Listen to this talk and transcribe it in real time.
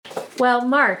Well,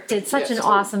 Mark did such an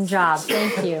awesome job.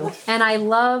 Thank you. And I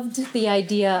loved the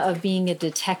idea of being a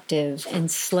detective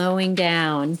and slowing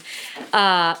down.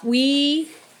 We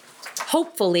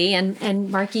hopefully, and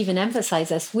Mark even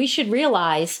emphasized this, we should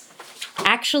realize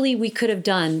actually we could have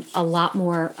done a lot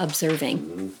more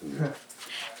observing.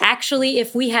 Actually,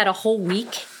 if we had a whole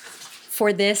week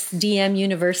for this DM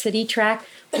University track,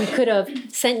 we could have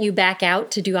sent you back out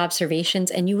to do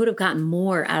observations and you would have gotten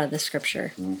more out of the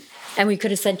scripture. And we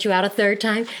could have sent you out a third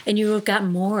time and you would have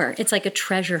gotten more. It's like a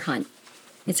treasure hunt.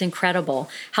 It's incredible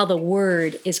how the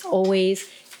word is always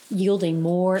yielding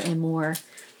more and more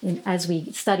as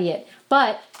we study it.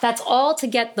 But that's all to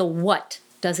get the what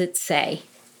does it say.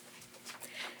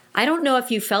 I don't know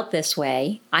if you felt this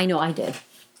way. I know I did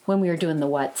when we were doing the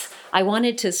what's. I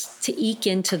wanted to eke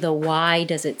into the why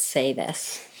does it say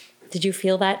this. Did you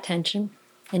feel that tension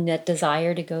and that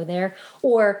desire to go there?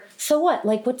 Or so what?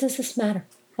 Like, what does this matter?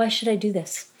 Why should I do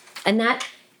this? And that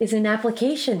is an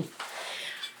application.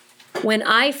 When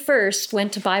I first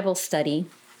went to Bible study,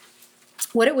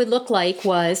 what it would look like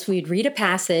was we'd read a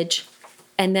passage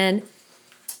and then,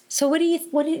 so what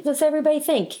does everybody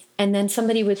think? And then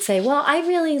somebody would say, well, I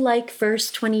really like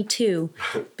verse 22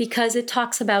 because it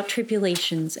talks about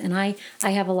tribulations and I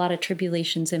have a lot of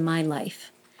tribulations in my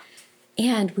life.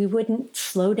 And we wouldn't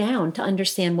slow down to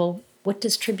understand, well, what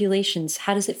does tribulations,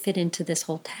 how does it fit into this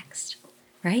whole text,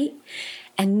 right?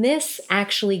 And this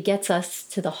actually gets us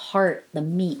to the heart, the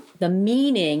meat, the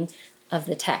meaning of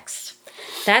the text.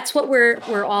 That's what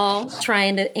we're all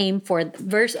trying to aim for.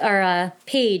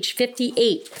 Page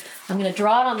 58. I'm going to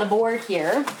draw it on the board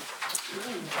here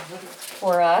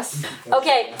for us.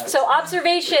 Okay, so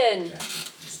observation.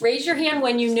 Raise your hand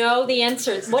when you know the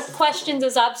answers. What question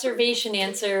does observation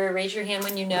answer? Raise your hand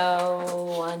when you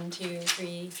know. 1, 2,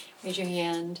 3. Raise your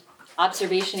hand.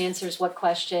 Observation answers what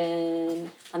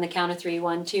question? On the count of 3.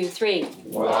 1, 2, 3.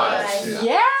 What?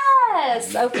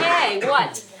 Yes. Okay.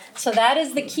 What? So that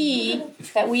is the key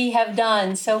that we have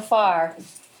done so far.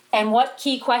 And what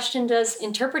key question does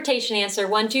interpretation answer?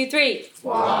 1, 2, 3.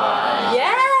 Why?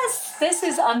 Yes. This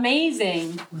is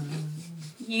amazing.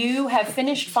 You have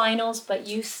finished finals, but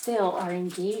you still are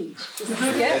engaged.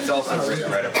 It's also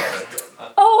written right above it.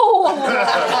 Oh,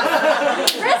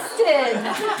 Kristen!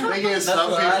 The thing is, some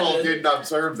people didn't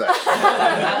observe that.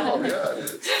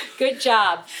 Good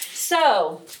job.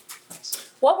 So,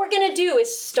 what we're going to do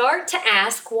is start to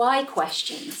ask why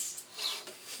questions.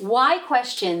 Why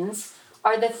questions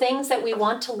are the things that we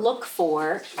want to look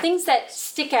for, things that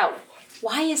stick out.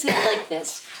 Why is it like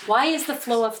this? Why is the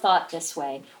flow of thought this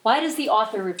way? Why does the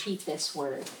author repeat this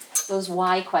word? Those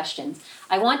why questions.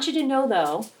 I want you to know,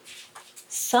 though,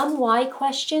 some why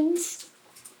questions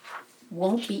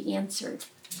won't be answered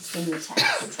in the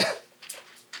text.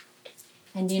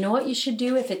 And you know what you should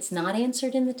do if it's not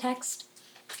answered in the text?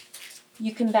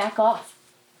 You can back off.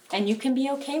 And you can be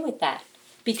okay with that.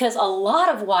 Because a lot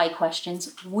of why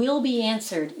questions will be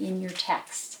answered in your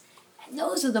text. And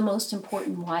those are the most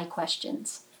important why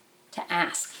questions to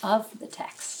ask of the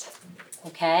text.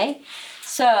 Okay?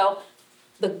 So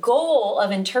the goal of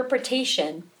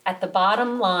interpretation at the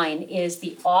bottom line is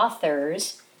the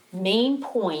author's main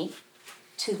point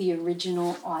to the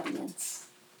original audience.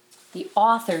 The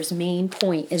author's main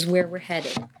point is where we're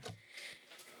headed.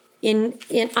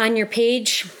 On your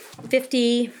page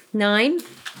 59,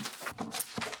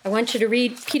 I want you to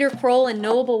read Peter Kroll and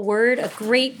Knowable Word, a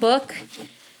great book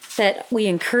that we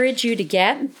encourage you to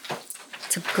get.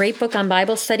 It's a great book on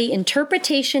Bible study.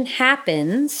 Interpretation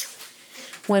happens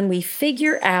when we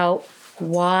figure out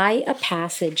why a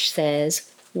passage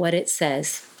says what it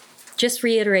says. Just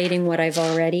reiterating what I've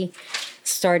already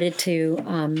started to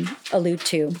allude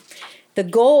to. The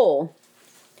goal,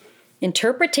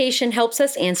 interpretation helps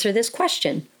us answer this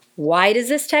question. Why does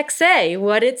this text say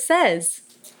what it says?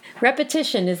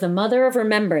 Repetition is the mother of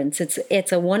remembrance.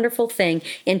 It's a wonderful thing.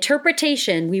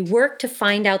 Interpretation, we work to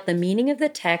find out the meaning of the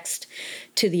text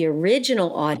to the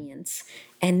original audience,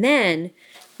 and then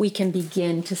we can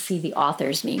begin to see the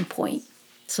author's main point.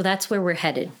 So that's where we're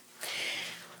headed.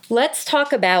 Let's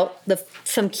talk about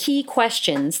some key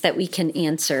questions that we can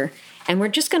answer, and we're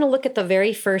just going to look at the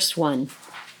very first one,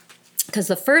 because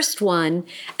the first one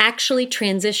actually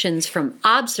transitions from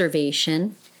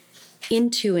observation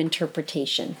into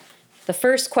interpretation. The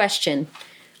first question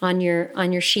on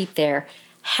your sheet there,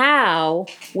 how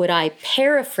would I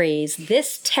paraphrase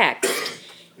this text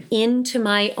into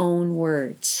my own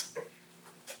words?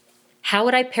 How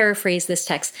would I paraphrase this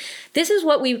text? This is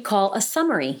what we would call a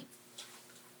summary.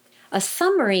 A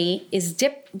summary is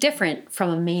different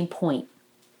from a main point.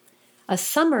 A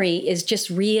summary is just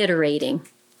reiterating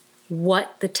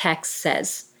what the text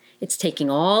says. It's taking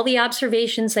all the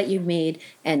observations that you've made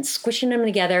and squishing them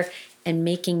together and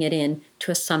making it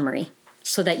into a summary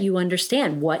so that you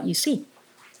understand what you see.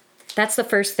 That's the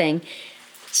first thing.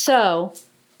 So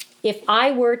if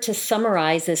I were to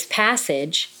summarize this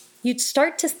passage, you'd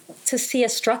start to see a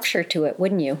structure to it,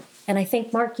 wouldn't you? And I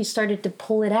think, Mark, you started to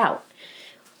pull it out.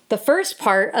 The first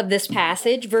part of this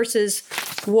passage, verses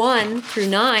 1 through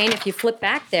 9, if you flip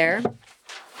back there,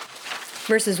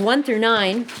 verses 1 through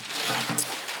 9,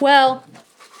 well,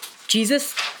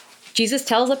 Jesus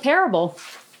tells a parable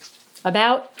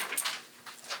about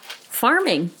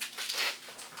farming.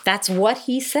 That's what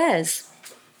he says,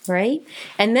 right?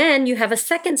 And then you have a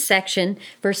second section,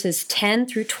 verses 10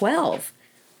 through 12.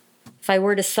 If I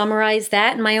were to summarize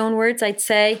that in my own words, I'd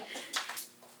say,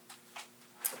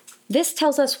 this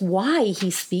tells us why he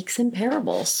speaks in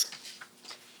parables,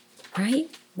 right?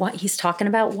 What he's talking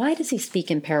about, why does he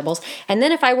speak in parables? And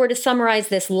then if I were to summarize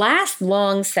this last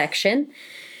long section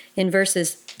in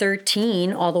verses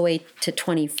 13 all the way to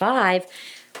 25,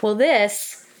 well,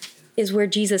 this is where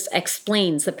Jesus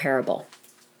explains the parable.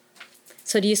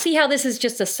 So do you see how this is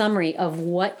just a summary of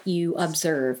what you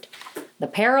observed? The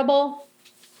parable,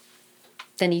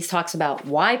 then he talks about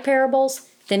why parables,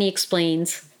 then he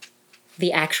explains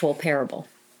the actual parable.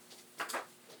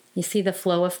 You see the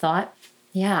flow of thought?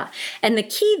 Yeah. And the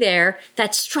key there,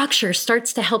 that structure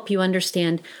starts to help you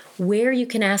understand where you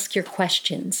can ask your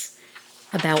questions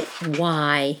about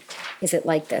why is it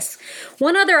like this.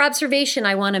 One other observation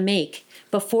I want to make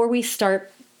before we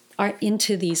start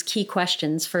into these key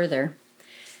questions further.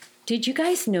 Did you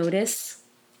guys notice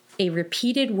a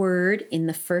repeated word in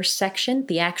the first section,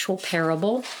 the actual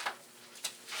parable,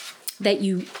 that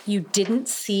you didn't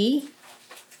see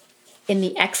in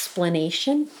the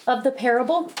explanation of the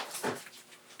parable?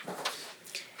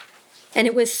 And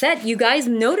it was said, you guys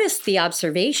noticed the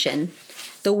observation.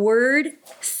 The word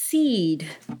seed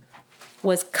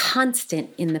was constant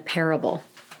in the parable.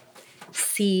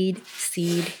 Seed,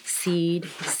 seed, seed,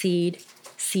 seed,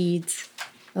 seeds.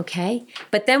 Okay?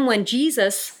 But then when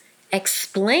Jesus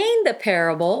explained the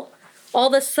parable, all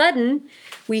of a sudden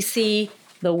we see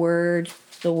the word,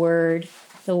 the word,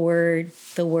 the word,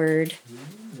 the word.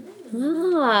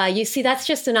 You see, that's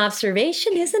just an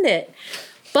observation, isn't it?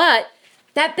 But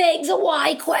that begs a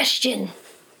why question.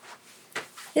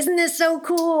 Isn't this so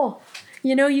cool?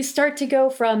 You know, you start to go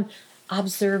from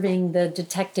observing the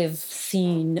detective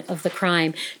scene of the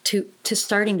crime to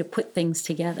starting to put things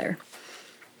together.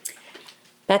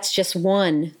 That's just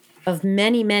one of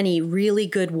many, many really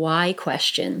good why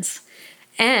questions.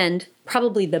 And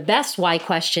probably the best why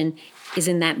question is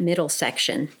in that middle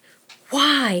section.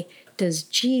 Why does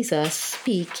Jesus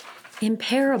speak in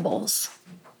parables?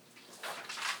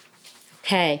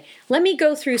 Okay, let me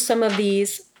go through some of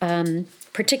these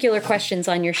particular questions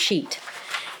on your sheet.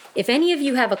 If any of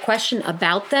you have a question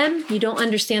about them, you don't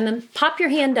understand them, pop your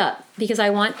hand up because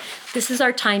this is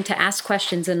our time to ask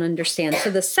questions and understand.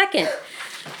 So the second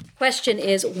question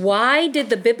is, why did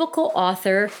the biblical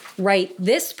author write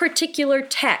this particular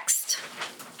text?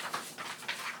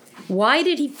 Why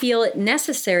did he feel it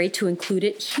necessary to include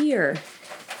it here?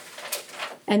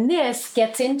 And this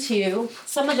gets into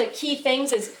some of the key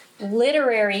things is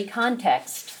literary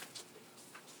context.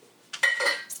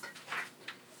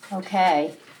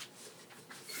 Okay.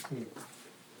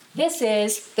 This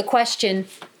is the question,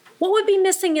 what would be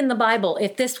missing in the Bible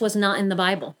if this was not in the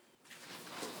Bible?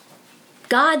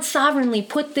 God sovereignly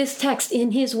put this text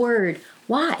in his word.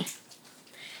 Why?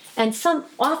 And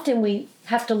often we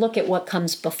have to look at what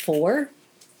comes before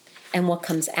and what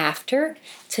comes after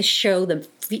to show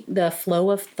the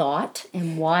flow of thought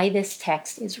and why this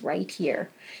text is right here.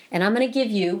 And I'm going to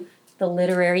give you the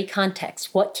literary context,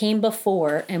 what came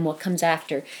before and what comes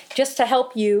after, just to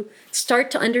help you start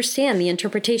to understand the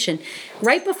interpretation.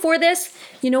 Right before this,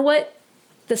 you know what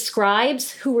the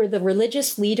scribes, who were the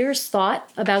religious leaders, thought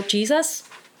about Jesus?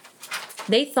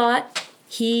 They thought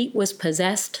he was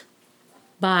possessed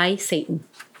by Satan.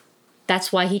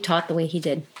 That's why he taught the way he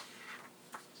did.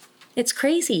 It's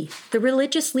crazy. The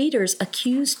religious leaders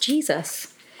accused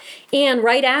Jesus. And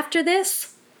right after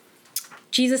this,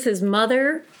 Jesus'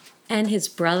 mother and his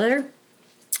brother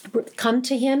come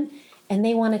to him and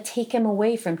they want to take him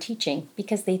away from teaching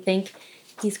because they think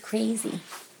he's crazy.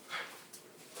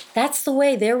 That's the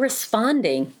way they're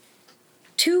responding.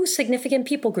 Two significant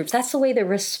people groups. That's the way they're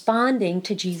responding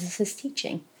to Jesus'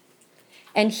 teaching.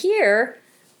 And here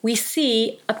we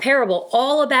see a parable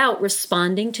all about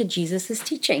responding to Jesus'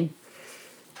 teaching.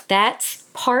 That's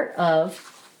part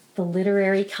of the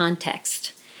literary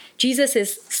context. Jesus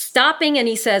is stopping and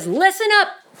he says, listen up.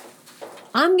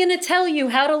 I'm going to tell you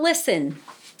how to listen.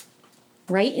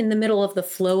 right in the middle of the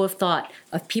flow of thought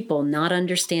of people not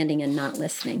understanding and not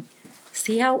listening.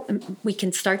 See how we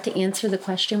can start to answer the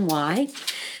question why?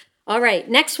 All right,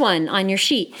 next one on your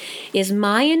sheet. Is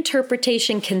my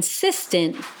interpretation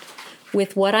consistent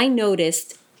with what I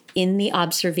noticed in the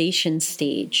observation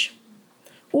stage?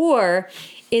 Or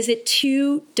is it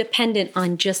too dependent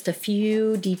on just a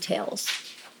few details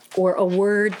or a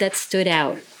word that stood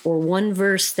out or one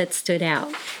verse that stood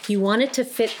out? You want it to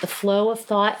fit the flow of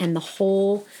thought and the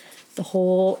whole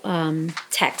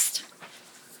text.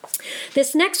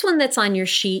 This next one that's on your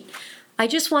sheet, I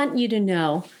just want you to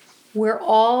know we're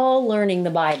all learning the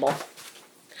Bible.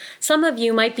 Some of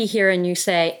you might be here and you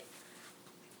say,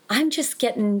 I'm just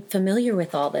getting familiar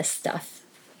with all this stuff.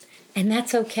 And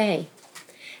that's okay.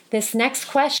 This next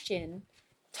question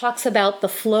talks about the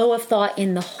flow of thought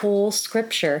in the whole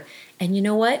scripture. And you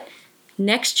know what?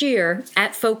 Next year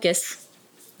at Focus,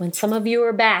 when some of you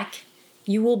are back,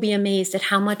 you will be amazed at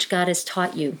how much God has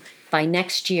taught you by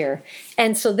next year.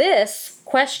 And so this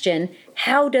question,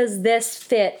 how does this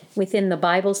fit within the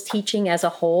Bible's teaching as a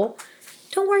whole?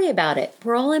 Don't worry about it.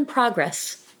 We're all in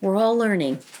progress. We're all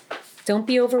learning. Don't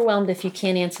be overwhelmed if you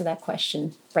can't answer that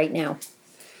question right now.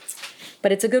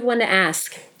 But it's a good one to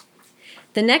ask.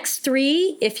 The next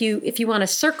three, if you want to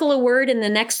circle a word in the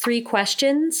next three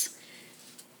questions,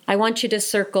 I want you to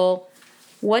circle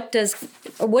what does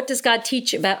God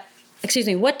teach about,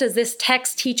 what does this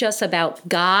text teach us about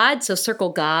God? So circle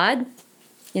God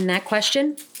in that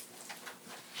question.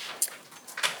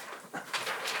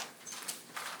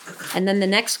 And then the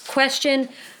next question,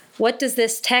 what does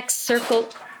this text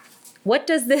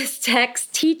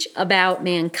teach about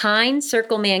mankind?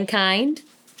 Circle mankind.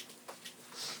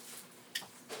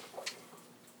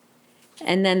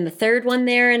 And then the third one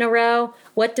there in a row,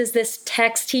 what does this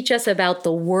text teach us about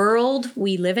the world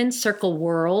we live in? Circle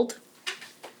world.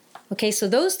 Okay, so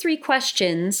those three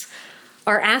questions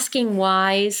are asking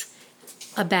whys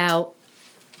about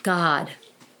God.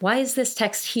 Why is this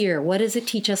text here? What does it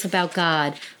teach us about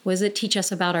God? What does it teach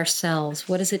us about ourselves?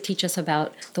 What does it teach us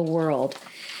about the world?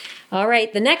 All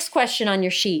right, the next question on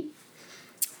your sheet.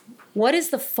 What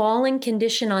is the fallen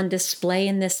condition on display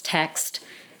in this text?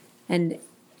 And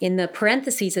in the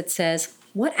parentheses it says,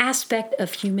 what aspect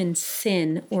of human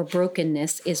sin or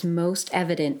brokenness is most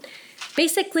evident?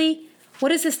 Basically, what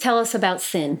does this tell us about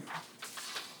sin?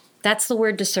 That's the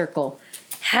word to circle.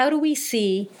 How do we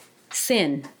see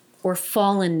sin or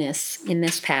fallenness in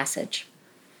this passage?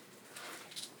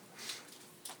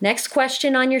 Next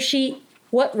question on your sheet.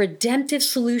 What redemptive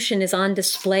solution is on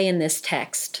display in this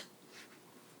text?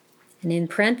 And in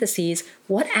parentheses,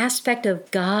 what aspect of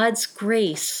God's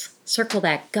grace, circle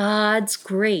that, God's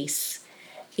grace,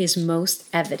 is most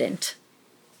evident?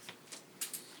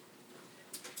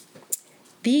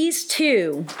 These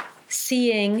two,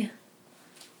 seeing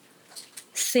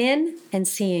sin and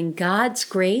seeing God's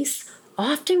grace,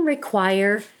 often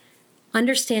require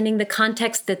understanding the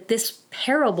context that this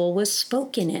parable was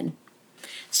spoken in.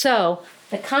 So,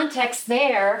 the context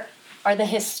there are the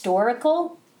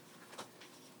historical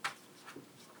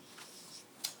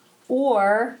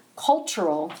or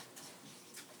cultural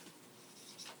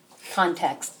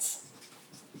contexts.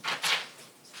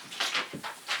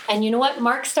 And you know what?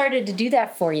 Mark started to do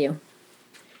that for you.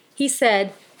 He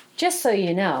said, just so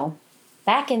you know,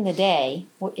 back in the day,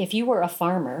 if you were a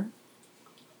farmer,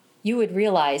 you would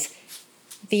realize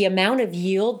the amount of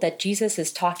yield that Jesus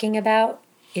is talking about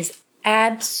is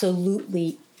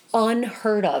absolutely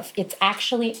unheard of. It's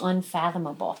actually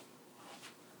unfathomable.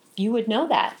 You would know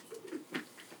that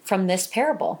from this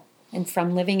parable and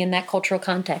from living in that cultural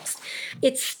context.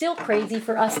 It's still crazy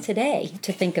for us today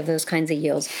to think of those kinds of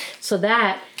yields. So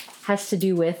that has to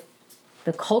do with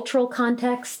the cultural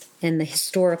context and the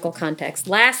historical context.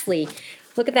 Lastly,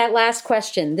 look at that last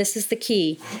question. This is the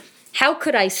key. How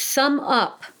could I sum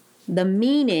up the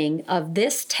meaning of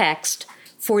this text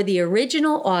for the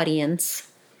original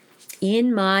audience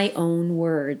in my own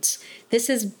words? This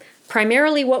is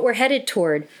primarily what we're headed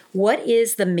toward. What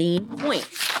is the main point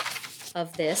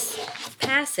of this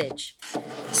passage?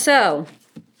 So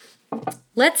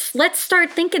let's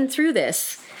start thinking through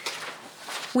this.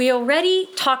 We already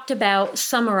talked about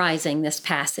summarizing this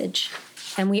passage.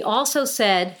 And we also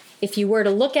said, if you were to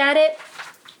look at it,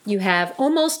 you have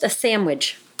almost a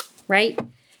sandwich, right?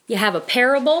 You have a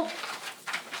parable,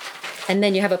 and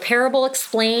then you have a parable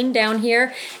explained down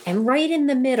here, and right in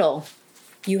the middle,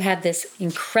 you have this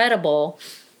incredible,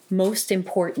 most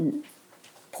important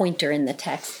pointer in the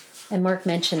text. And Mark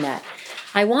mentioned that.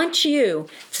 I want you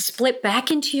to split back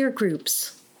into your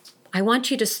groups. I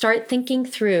want you to start thinking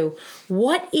through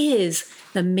what is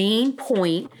the main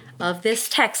point of this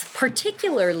text,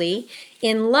 particularly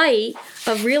in light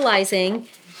of realizing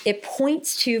it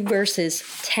points to verses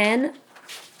 10,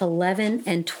 11,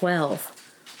 and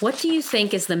 12. What do you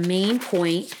think is the main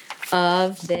point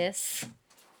of this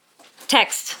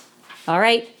text? All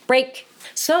right, break.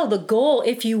 So the goal,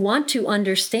 if you want to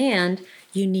understand,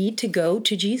 you need to go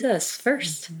to Jesus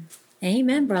first.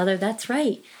 Amen, brother. That's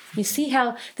right. You see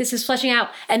how this is fleshing out.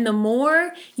 And the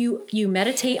more you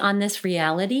meditate on this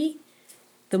reality,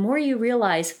 the more you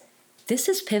realize this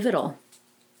is pivotal.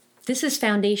 This is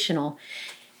foundational.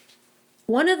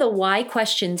 One of the why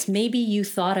questions maybe you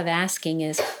thought of asking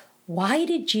is, why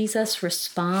did Jesus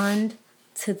respond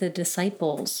to the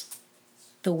disciples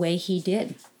the way he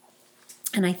did?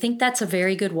 And I think that's a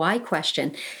very good why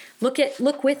question.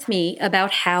 Look with me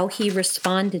about how he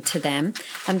responded to them.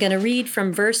 I'm going to read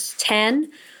from verse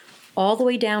 10 all the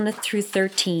way down through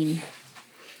 13.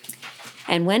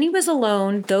 And when he was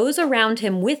alone, those around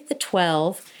him with the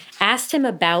 12 asked him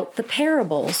about the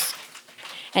parables.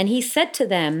 And he said to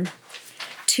them,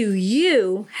 "To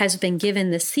you has been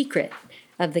given the secret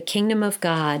of the kingdom of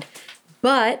God,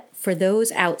 but for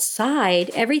those outside,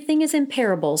 everything is in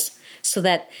parables, so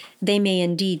that they may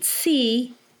indeed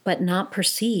see, but not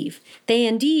perceive. They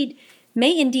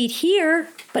may indeed hear,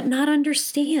 but not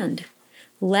understand,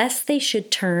 lest they should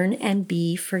turn and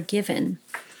be forgiven."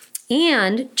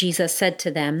 And Jesus said to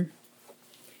them,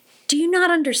 "Do you not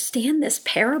understand this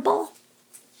parable?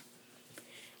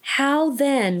 How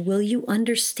then will you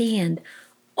understand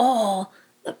all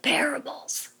the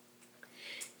parables?"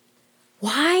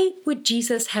 Why would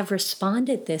Jesus have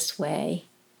responded this way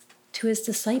to his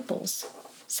disciples,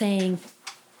 saying,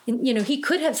 he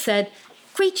could have said,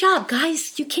 "Great job,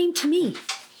 guys, you came to me."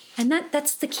 And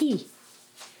that's the key.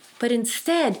 But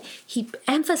instead, he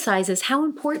emphasizes how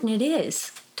important it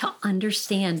is to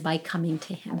understand by coming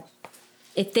to him.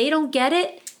 If they don't get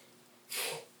it,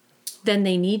 then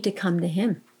they need to come to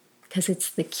him, because it's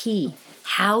the key.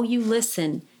 How you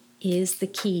listen is the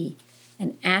key.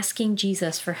 And asking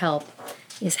Jesus for help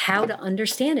is how to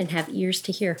understand and have ears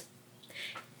to hear.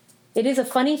 It is a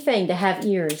funny thing to have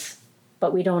ears,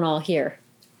 but we don't all hear.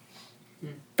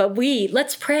 But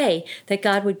let's pray that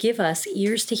God would give us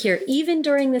ears to hear, even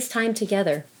during this time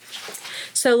together.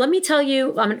 So let me tell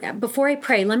you, before I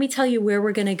pray, let me tell you where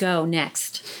we're going to go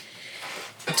next.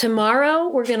 Tomorrow,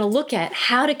 we're going to look at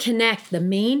how to connect the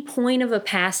main point of a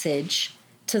passage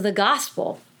to the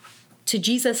gospel, to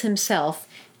Jesus himself.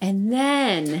 And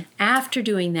then, after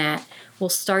doing that, we'll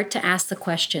start to ask the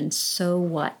question, so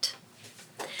what?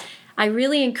 I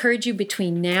really encourage you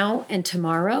between now and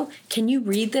tomorrow, can you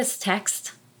read this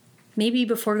text? Maybe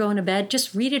before going to bed,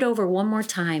 just read it over one more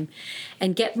time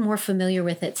and get more familiar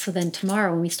with it. So then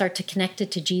tomorrow, when we start to connect it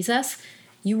to Jesus,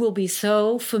 you will be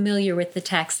so familiar with the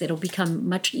text, it'll become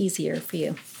much easier for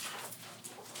you.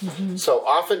 Mm-hmm. So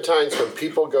oftentimes when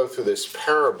people go through this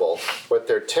parable, what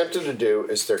they're tempted to do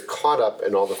is they're caught up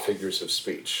in all the figures of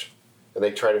speech. And they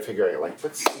try to figure out,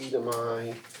 what seed am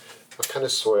I? What kind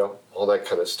of soil? All that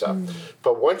kind of stuff.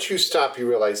 But once you stop, you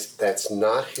realize that's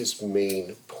not his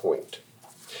main point.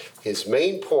 His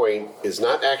main point is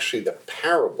not actually the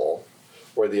parable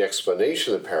or the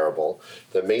explanation of the parable.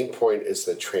 The main point is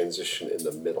the transition in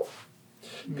the middle.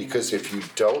 Because if you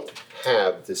don't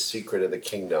have the secret of the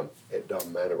kingdom, it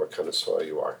don't matter what kind of soil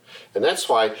you are. And that's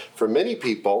why, for many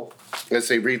people, as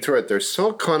they read through it, they're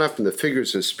so caught up in the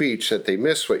figures of speech that they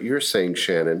miss what you're saying,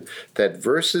 Shannon, that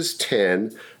verses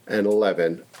 10 and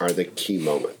 11 are the key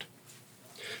moment.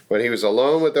 When he was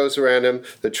alone with those around him,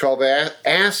 the 12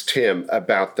 asked him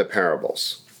about the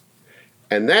parables.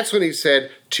 And that's when he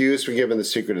said, "To you is forgiven the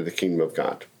secret of the kingdom of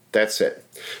God." That's it.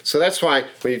 So that's why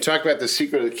when you talk about the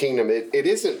secret of the kingdom, it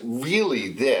isn't really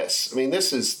this. I mean,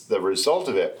 this is the result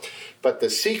of it. But the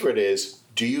secret is,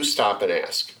 do you stop and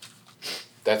ask?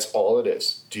 That's all it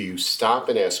is. Do you stop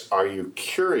and ask? Are you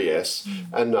curious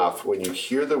enough when you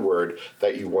hear the word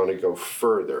that you want to go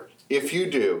further? If you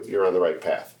do, you're on the right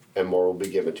path, and more will be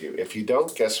given to you. If you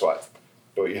don't, guess what?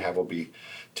 What you have will be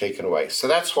taken away. So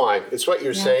that's why, it's what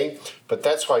you're saying, but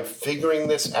that's why figuring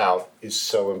this out is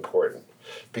so important.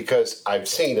 Because I've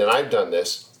seen, and I've done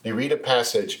this, you read a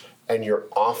passage and you're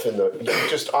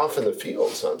just off in the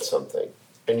fields on something.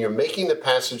 And you're making the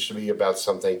passage to be about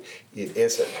something it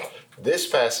isn't. This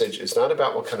passage is not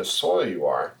about what kind of soil you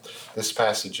are. This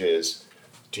passage is,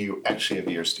 do you actually have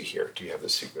ears to hear? Do you have the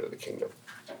secret of the kingdom?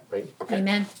 Right? Okay.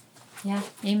 Amen. Yeah,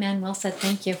 amen. Well said.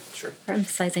 Thank you Sure. for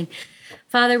emphasizing.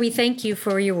 Father, we thank you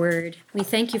for your word. We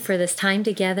thank you for this time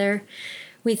together.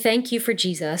 We thank you for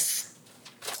Jesus.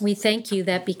 We thank you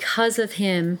that because of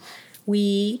him,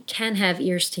 we can have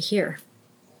ears to hear.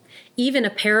 Even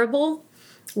a parable,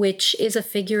 which is a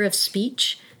figure of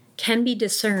speech, can be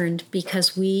discerned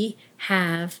because we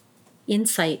have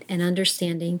insight and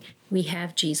understanding. We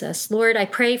have Jesus. Lord, I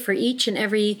pray for each and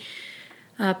every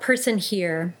person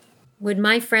here. Would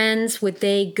my friends, would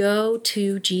they go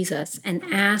to Jesus and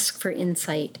ask for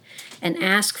insight and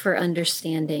ask for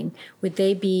understanding? Would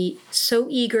they be so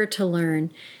eager to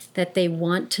learn that they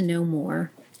want to know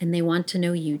more and they want to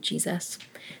know you, Jesus?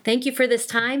 Thank you for this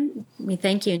time. We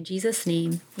thank you in Jesus'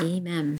 name. Amen.